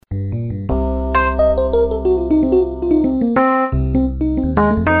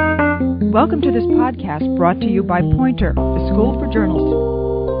Welcome to this podcast brought to you by Poynter, the School for Journalists.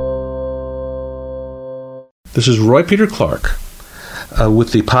 This is Roy Peter Clark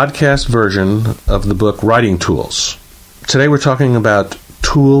with the podcast version of the book Writing Tools. Today we're talking about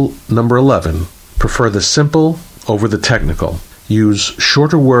tool number 11, prefer the simple over the technical. Use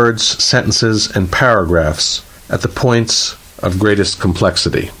shorter words, sentences, and paragraphs at the points of greatest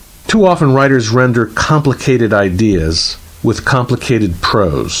complexity. Too often writers render complicated ideas with complicated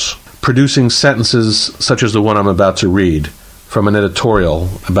prose, producing sentences such as the one I'm about to read from an editorial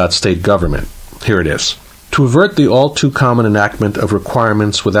about state government. Here it is. To avert the all-too-common enactment of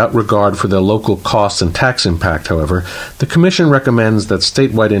requirements without regard for their local costs and tax impact, however, the Commission recommends that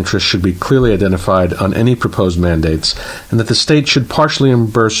statewide interests should be clearly identified on any proposed mandates, and that the state should partially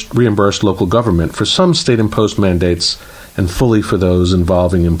reimburse local government for some state-imposed mandates and fully for those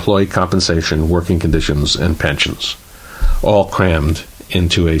involving employee compensation, working conditions, and pensions. All crammed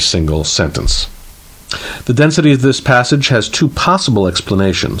into a single sentence. The density of this passage has two possible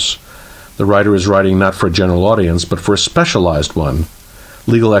explanations. The writer is writing not for a general audience, but for a specialized one,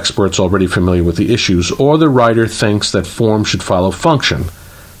 legal experts already familiar with the issues, or the writer thinks that form should follow function,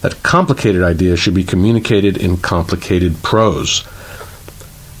 that complicated ideas should be communicated in complicated prose.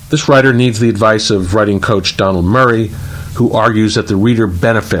 This writer needs the advice of writing coach Donald Murray, who argues that the reader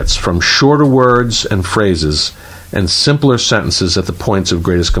benefits from shorter words and phrases and simpler sentences at the points of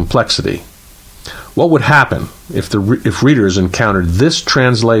greatest complexity. What would happen if readers encountered this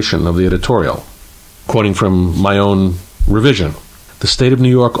translation of the editorial? Quoting from my own revision, the state of New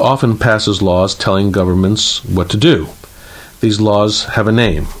York often passes laws telling governments what to do. These laws have a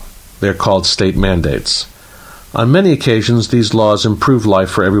name. They're called state mandates. On many occasions, these laws improve life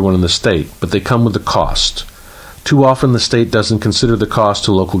for everyone in the state, but they come with a cost. Too often, the state doesn't consider the cost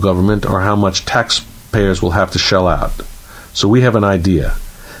to local government or how much taxpayers will have to shell out. So we have an idea.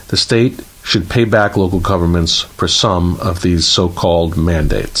 The state should pay back local governments for some of these so-called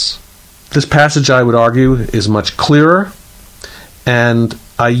mandates. This passage, I would argue, is much clearer, and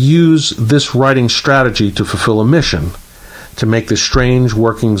I use this writing strategy to fulfill a mission, to make the strange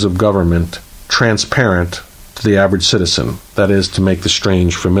workings of government transparent to the average citizen, that is, to make the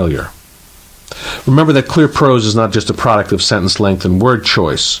strange familiar. Remember that clear prose is not just a product of sentence length and word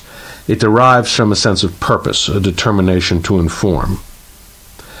choice. It derives from a sense of purpose, a determination to inform.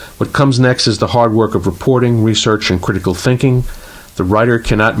 What comes next is the hard work of reporting, research, and critical thinking. The writer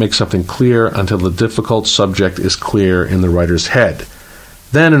cannot make something clear until the difficult subject is clear in the writer's head.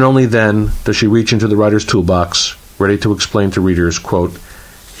 Then and only then does she reach into the writer's toolbox, ready to explain to readers, quote,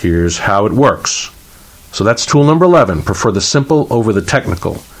 here's how it works. So that's tool number 11, prefer the simple over the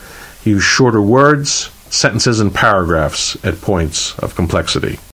technical. Use shorter words, sentences, and paragraphs at points of complexity.